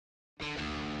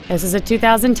This is a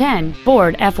 2010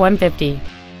 Ford F-150.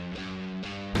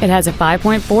 It has a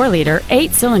 5.4-liter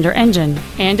 8-cylinder engine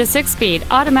and a 6-speed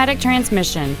automatic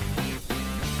transmission.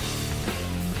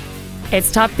 Its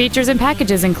top features and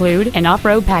packages include an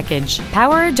off-road package,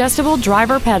 power-adjustable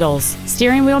driver pedals,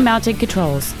 steering wheel mounted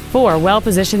controls, 4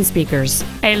 well-positioned speakers,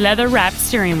 a leather-wrapped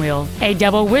steering wheel, a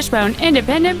double wishbone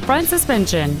independent front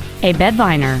suspension, a bed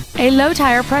liner, a low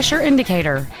tire pressure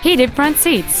indicator, heated front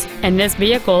seats, and this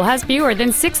vehicle has fewer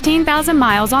than 16,000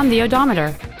 miles on the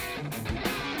odometer.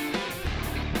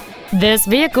 This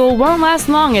vehicle won't last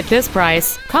long at this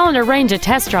price. Call and arrange a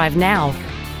test drive now.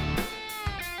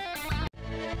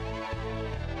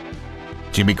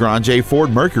 Jimmy Granger Ford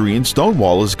Mercury in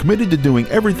Stonewall is committed to doing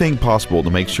everything possible to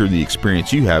make sure the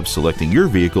experience you have selecting your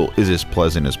vehicle is as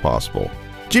pleasant as possible.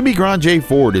 Jimmy Granger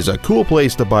Ford is a cool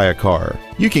place to buy a car.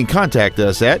 You can contact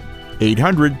us at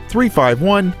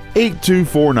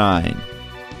 800-351-8249.